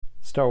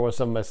Star Wars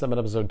 7 by 7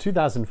 episode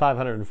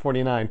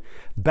 2549.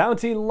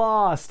 Bounty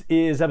Lost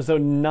is episode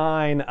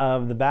 9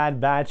 of The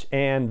Bad Batch,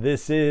 and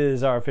this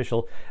is our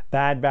official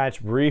Bad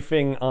Batch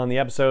briefing on the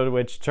episode,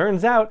 which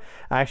turns out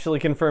actually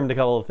confirmed a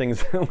couple of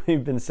things that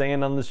we've been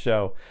saying on the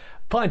show.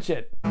 Punch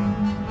it!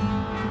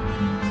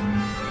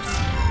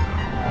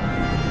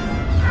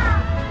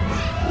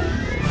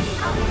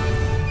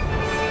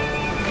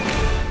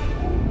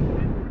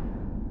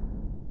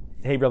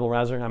 Hey Rebel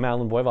Rouser, I'm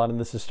Alan Voivod, and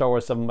this is Star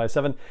Wars 7 by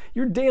 7,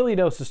 your daily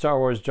dose of Star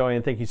Wars joy,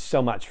 and thank you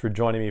so much for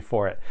joining me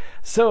for it.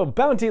 So,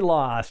 Bounty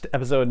Lost,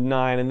 episode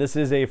 9, and this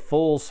is a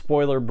full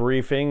spoiler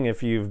briefing.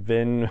 If you've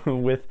been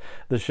with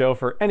the show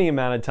for any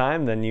amount of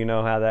time, then you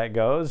know how that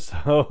goes.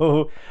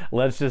 So,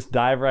 let's just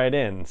dive right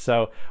in.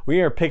 So, we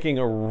are picking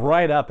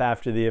right up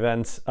after the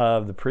events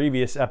of the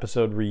previous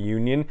episode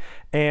reunion,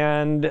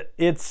 and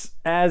it's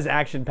as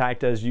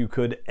action-packed as you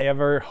could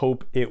ever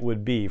hope it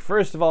would be.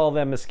 First of all,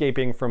 them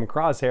escaping from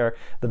Crosshair,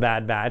 the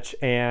Bad Batch,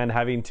 and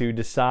having to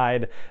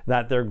decide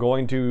that they're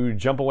going to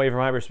jump away from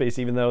hyperspace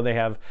even though they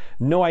have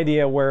no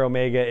idea where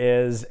Omega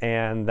is,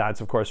 and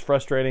that's of course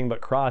frustrating,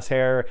 but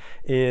Crosshair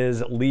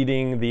is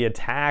leading the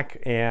attack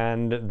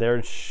and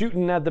they're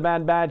shooting at the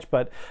Bad Batch,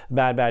 but the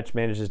Bad Batch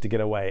manages to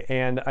get away.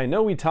 And I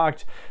know we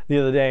talked the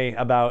other day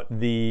about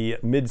the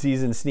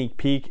mid-season sneak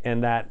peek,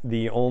 and that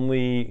the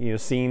only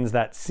scenes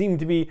that seemed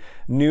to be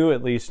new,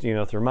 at least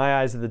through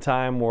my eyes at the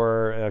time,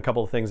 were a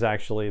couple of things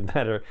actually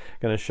that are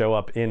going to show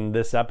up in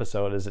this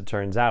episode, as it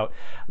turns out.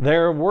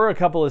 There were a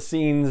couple of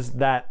scenes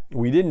that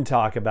we didn't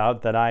talk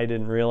about that I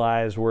didn't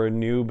realize were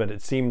new, but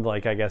it seemed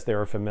like, I guess, they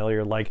were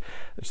familiar, like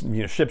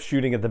ships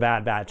shooting at the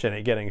Bad Batch and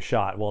it getting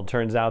shot. Well, it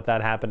turns out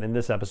that happened in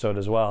this episode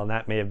as well, and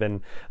that may have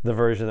been the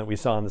version that we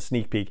saw in the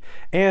sneak peek.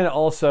 And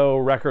also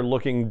Wrecker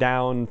looking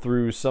down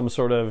through some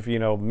sort of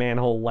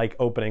manhole-like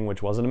opening,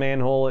 which wasn't a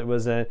manhole, it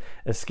was an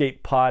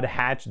escape pod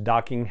hatch,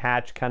 docking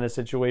hatch kind of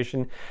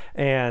situation,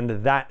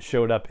 and that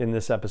showed up in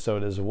this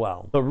episode as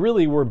well. But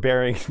really, we're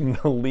bearing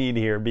the lead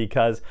here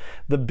because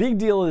the big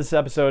deal of this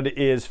episode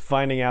is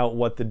finding out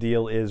what the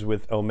deal is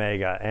with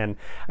Omega. And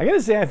I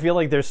gotta say, I feel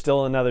like there's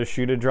still another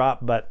shoe to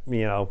drop, but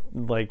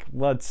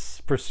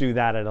let's pursue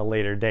that at a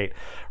later date.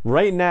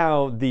 Right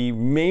now, the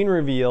main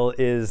reveal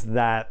is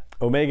that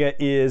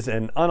Omega is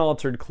an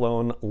unaltered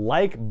clone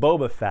like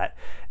Boba Fett,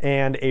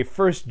 and a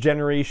first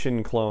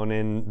generation clone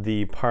in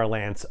the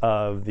parlance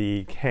of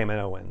the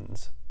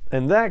Kaminoans.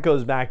 And that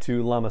goes back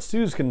to Lama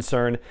Su's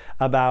concern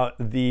about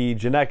the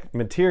genetic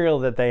material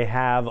that they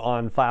have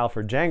on file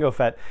for Jango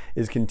Fett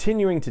is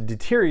continuing to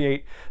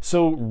deteriorate.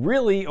 So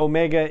really,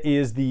 Omega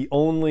is the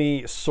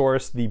only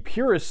source, the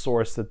purest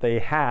source that they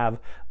have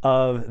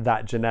of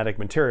that genetic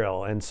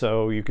material. And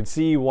so you can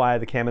see why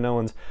the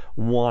Kaminoans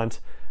want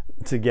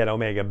to get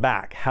Omega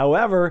back.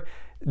 However,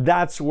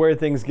 that's where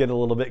things get a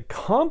little bit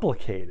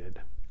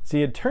complicated.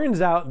 See, it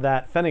turns out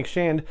that Fennec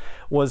Shand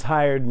was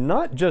hired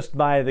not just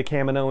by the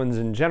Kaminoans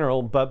in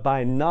general, but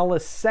by Nala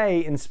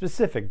Se in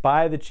specific,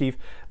 by the chief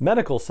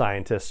medical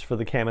scientists for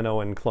the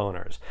Kaminoan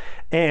cloners.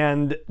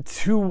 And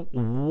to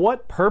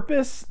what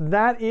purpose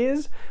that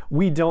is,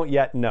 we don't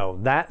yet know.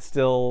 That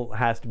still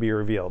has to be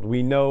revealed.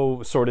 We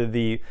know sort of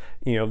the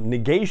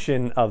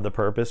negation of the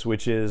purpose,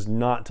 which is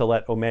not to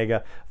let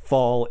Omega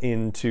fall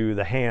into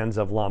the hands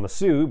of Lama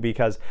Su,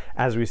 because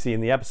as we see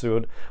in the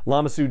episode,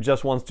 Lama Su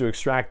just wants to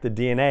extract the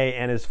DNA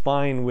and is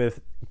fine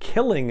with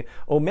killing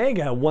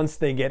Omega once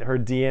they get her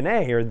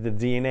DNA, or the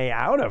DNA,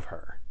 out of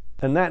her.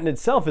 And that in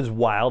itself is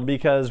wild,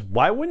 because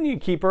why wouldn't you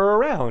keep her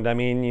around? I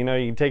mean, you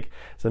can take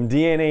some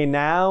DNA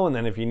now, and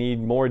then if you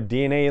need more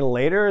DNA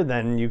later,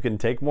 then you can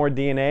take more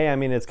DNA. I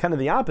mean, it's kind of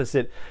the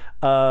opposite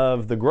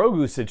of the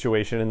Grogu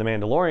situation in The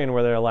Mandalorian,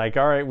 where they're like,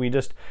 all right, we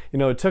just,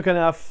 took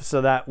enough so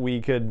that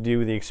we could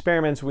do the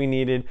experiments we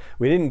needed.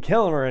 We didn't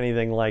kill him or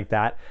anything like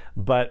that,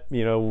 but,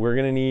 we're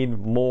going to need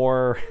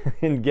more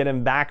and get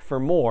him back for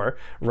more,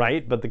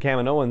 right? But the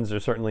Kaminoans are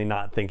certainly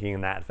not thinking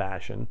in that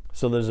fashion.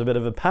 So there's a bit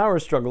of a power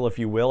struggle, if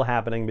you will,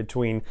 happening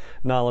between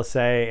Nala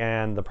Se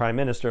and the Prime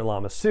Minister,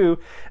 Lama Su,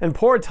 and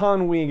poor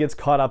Taun We gets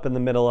caught up in the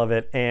middle of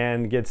it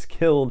and gets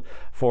killed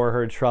for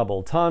her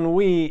trouble. Taun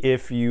We,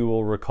 if you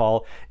will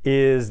recall,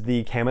 is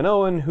the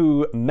Kaminoan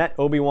who met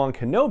Obi-Wan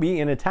Kenobi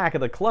in Attack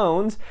of the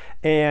Clones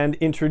and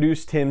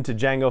introduced him to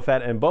Jango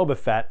Fett and Boba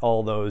Fett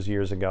all those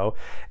years ago.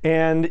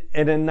 And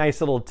in a nice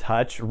little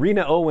touch,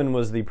 Rena Owen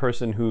was the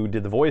person who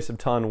did the voice of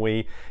Taun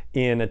We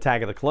in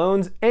Attack of the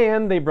Clones,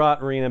 and they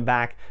brought Rena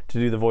back to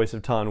do the voice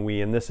of Taun We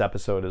in this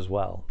episode as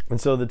well.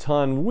 And so the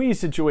Taun We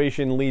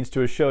situation leads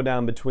to a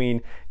showdown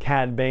between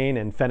Cad Bane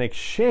and Fennec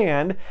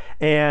Shand,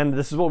 and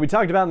this is what we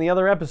talked about in the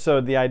other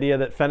episode, the idea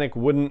that Fennec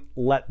wouldn't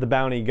let the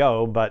bounty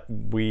go, but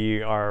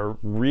we are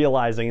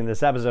realizing in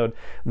this episode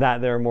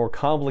that there are more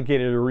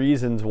complicated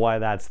reasons why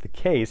that's the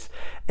case.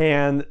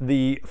 And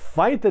the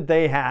fight that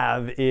they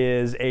have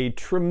is a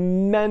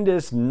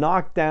tremendous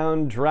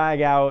knockdown, drag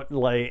out,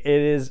 it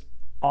is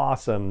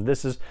awesome.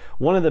 This is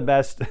one of the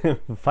best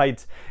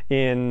fights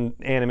in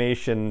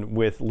animation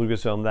with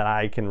Lucasfilm that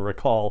I can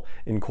recall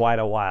in quite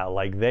a while.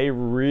 Like, they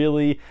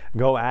really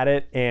go at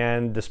it,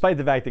 and despite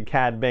the fact that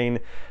Cad Bane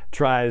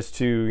tries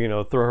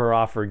to, throw her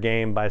off her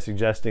game by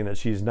suggesting that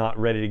she's not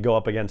ready to go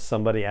up against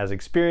somebody as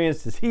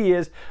experienced as he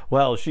is,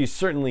 well, she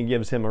certainly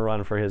gives him a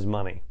run for his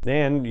money.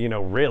 And,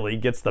 really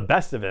gets the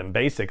best of him,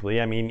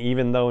 basically. I mean,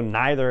 even though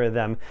neither of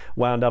them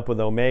wound up with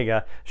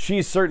Omega,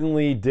 she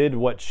certainly did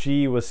what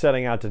she was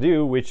setting out to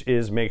do, which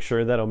is make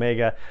sure that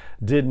Omega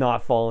did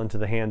not fall into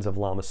the hands of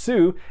Lama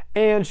Su,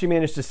 and she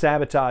managed to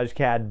sabotage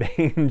Cad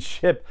Bane's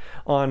ship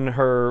on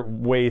her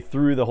way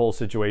through the whole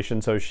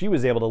situation, so she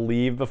was able to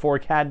leave before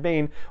Cad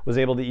Bane was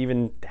able to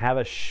even have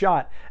a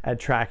shot at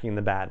tracking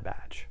the Bad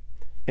Batch.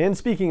 And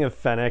speaking of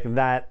Fennec,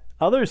 that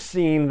other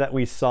scene that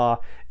we saw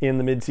in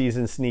the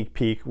mid-season sneak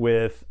peek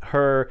with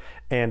her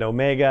and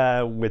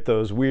Omega with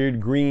those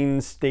weird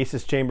green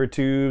stasis chamber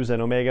tubes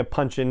and Omega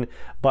punching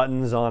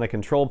buttons on a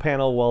control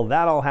panel, well,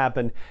 that all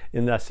happened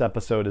in this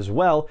episode as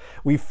well.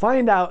 We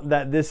find out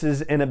that this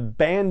is an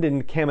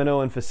abandoned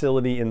Kaminoan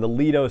facility in the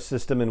Leto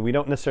system, and we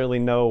don't necessarily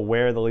know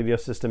where the Leto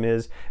system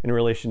is in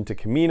relation to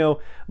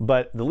Kamino,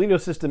 but the Leto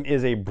system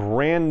is a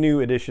brand new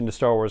addition to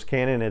Star Wars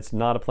canon. It's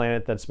not a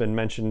planet that's been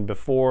mentioned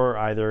before,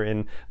 either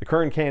in the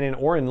current canon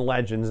or in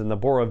Legends. In the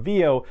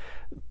Borovio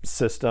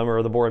system,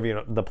 or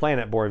the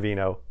planet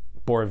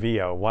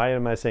Borovio. Why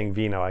am I saying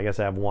vino? I guess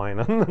I have wine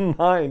on the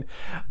mind.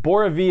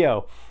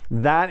 Borovio,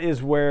 that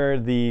is where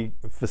the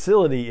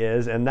facility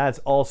is, and that's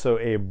also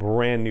a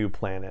brand new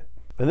planet.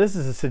 And this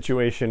is a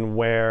situation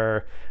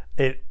where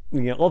it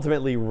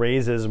ultimately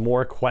raises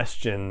more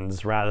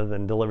questions rather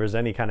than delivers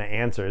any kind of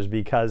answers,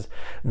 because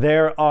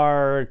there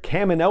are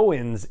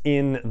Kaminoans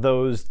in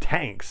those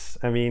tanks.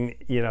 I mean,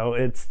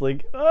 it's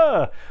like,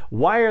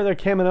 why are there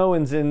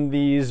Kaminoans in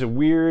these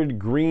weird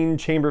green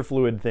chamber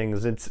fluid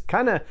things? It's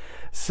kind of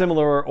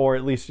similar, or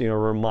at least,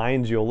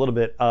 reminds you a little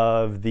bit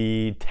of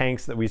the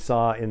tanks that we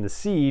saw in the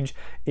Siege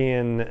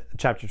in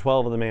Chapter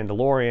 12 of The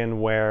Mandalorian,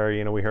 where,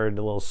 we heard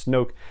the little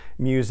Snoke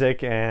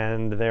music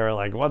and they were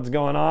like, what's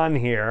going on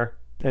here?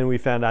 And we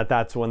found out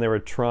that's when they were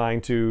trying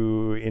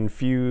to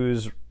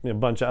infuse a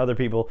bunch of other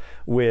people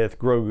with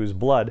Grogu's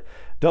blood.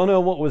 Don't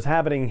know what was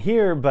happening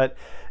here, but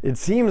it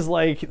seems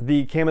like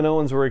the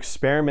Kaminoans were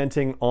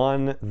experimenting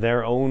on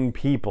their own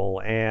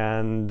people,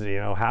 and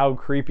how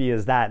creepy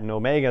is that? And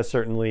Omega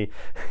certainly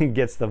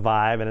gets the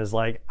vibe and is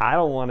like, I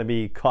don't want to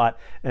be caught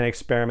and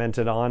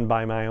experimented on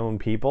by my own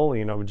people,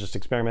 just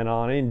experiment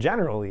on in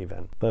general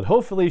even. But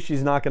hopefully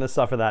she's not going to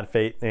suffer that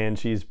fate, and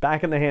she's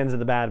back in the hands of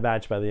the Bad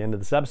Batch by the end of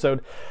this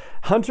episode.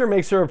 Hunter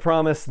makes her a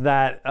promise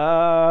that,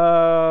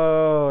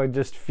 I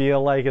just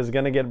feel like is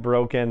going to get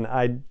broken.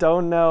 I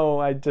don't know.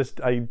 I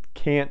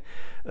can't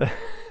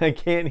I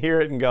can't hear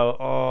it and go,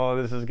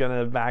 oh, this is going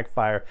to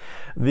backfire.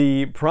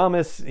 The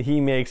promise he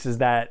makes is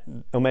that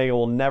Omega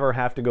will never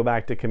have to go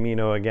back to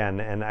Kamino again,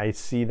 and I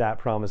see that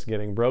promise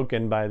getting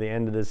broken by the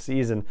end of this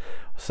season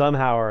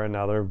somehow or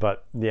another.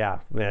 But yeah,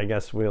 I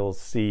guess we'll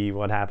see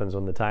what happens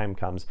when the time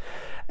comes.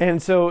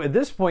 And so at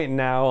this point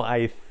now,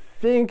 I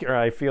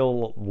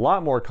feel a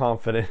lot more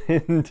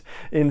confident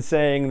in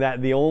saying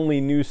that the only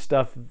new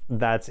stuff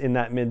that's in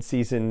that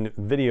mid-season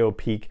video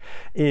peak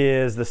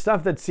is the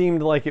stuff that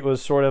seemed like it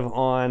was sort of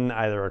on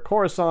either a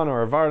Coruscant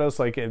or a Vardos,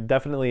 like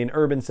definitely an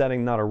urban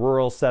setting, not a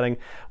rural setting,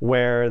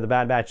 where the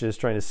Bad Batch is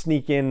trying to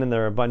sneak in and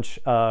there are a bunch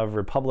of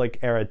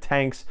Republic-era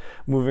tanks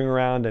moving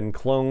around and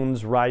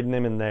clones riding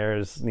them, and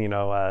there's,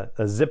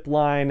 a zip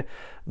line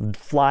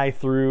fly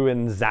through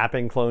and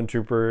zapping clone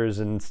troopers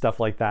and stuff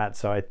like that.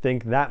 So I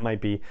think that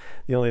might be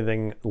the only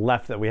thing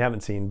left that we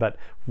haven't seen. But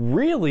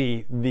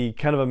really, the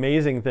kind of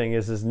amazing thing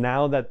is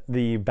now that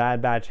the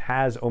Bad Batch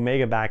has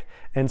Omega back,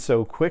 and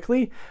so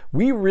quickly,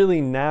 we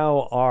really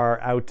now are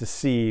out to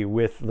sea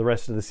with the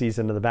rest of the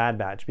season of the Bad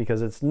Batch,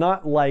 because it's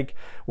not like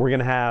we're going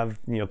to have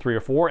 3 or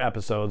 4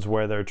 episodes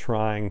where they're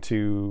trying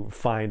to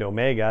find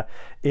Omega.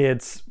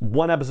 It's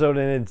one episode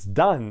and it's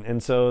done.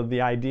 And so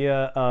the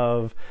idea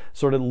of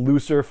sort of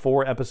looser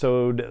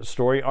 4-episode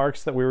story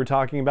arcs that we were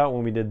talking about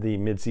when we did the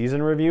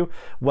mid-season review,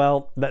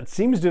 well, that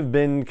seems to have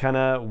been kind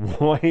of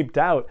wiped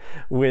out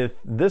with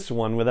this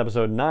one, with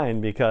episode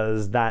 9,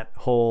 because that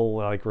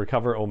whole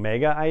recover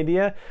Omega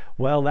idea,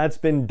 well, that's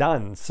been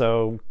done.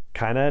 So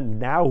kind of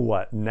now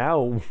what?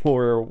 Now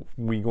where are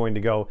we going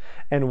to go,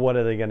 and what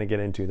are they going to get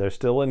into? They're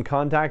still in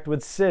contact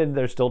with Sid.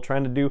 They're still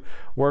trying to do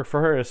work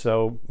for her.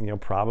 So,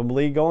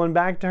 probably going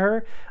back to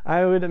her,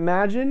 I would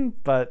imagine.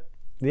 But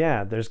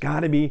yeah, there's got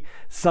to be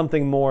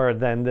something more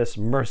than this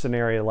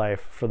mercenary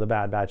life for the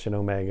Bad Batch and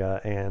Omega,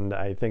 and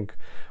I think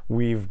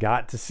we've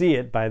got to see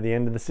it by the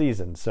end of the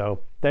season. So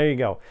there you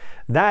go.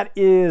 That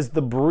is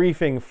the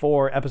briefing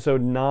for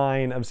episode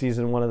 9 of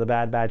season 1 of The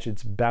Bad Batch.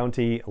 It's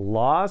Bounty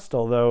Lost,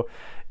 although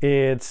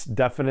it's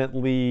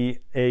definitely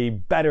a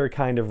better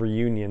kind of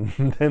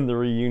reunion than the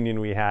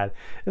reunion we had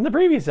in the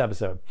previous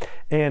episode.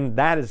 And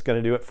that is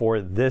going to do it for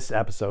this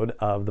episode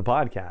of the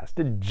podcast.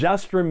 It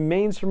just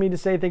remains for me to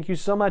say thank you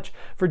so much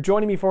for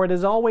joining me for it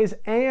as always,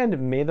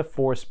 and may the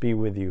Force be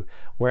with you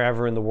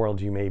wherever in the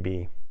world you may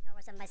be.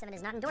 7x7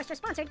 is not endorsed or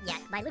sponsored yet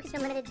by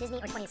Lucasfilm Limited, Disney,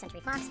 or 20th Century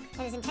Fox,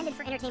 and is intended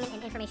for entertainment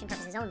and information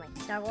purposes only.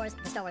 Star Wars,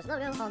 the Star Wars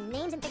logo, all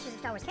names and pictures of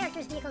Star Wars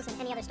characters, vehicles, and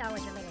any other Star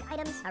Wars related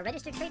items are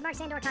registered trademarks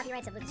and/or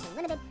copyrights of Lucasfilm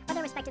Limited, or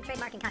their respective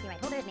trademark and copyright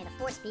holders. May the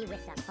Force be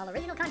with them. All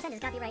original content is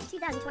copyright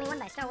 2021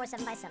 by Star Wars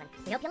 7x7.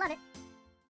 We hope you love it.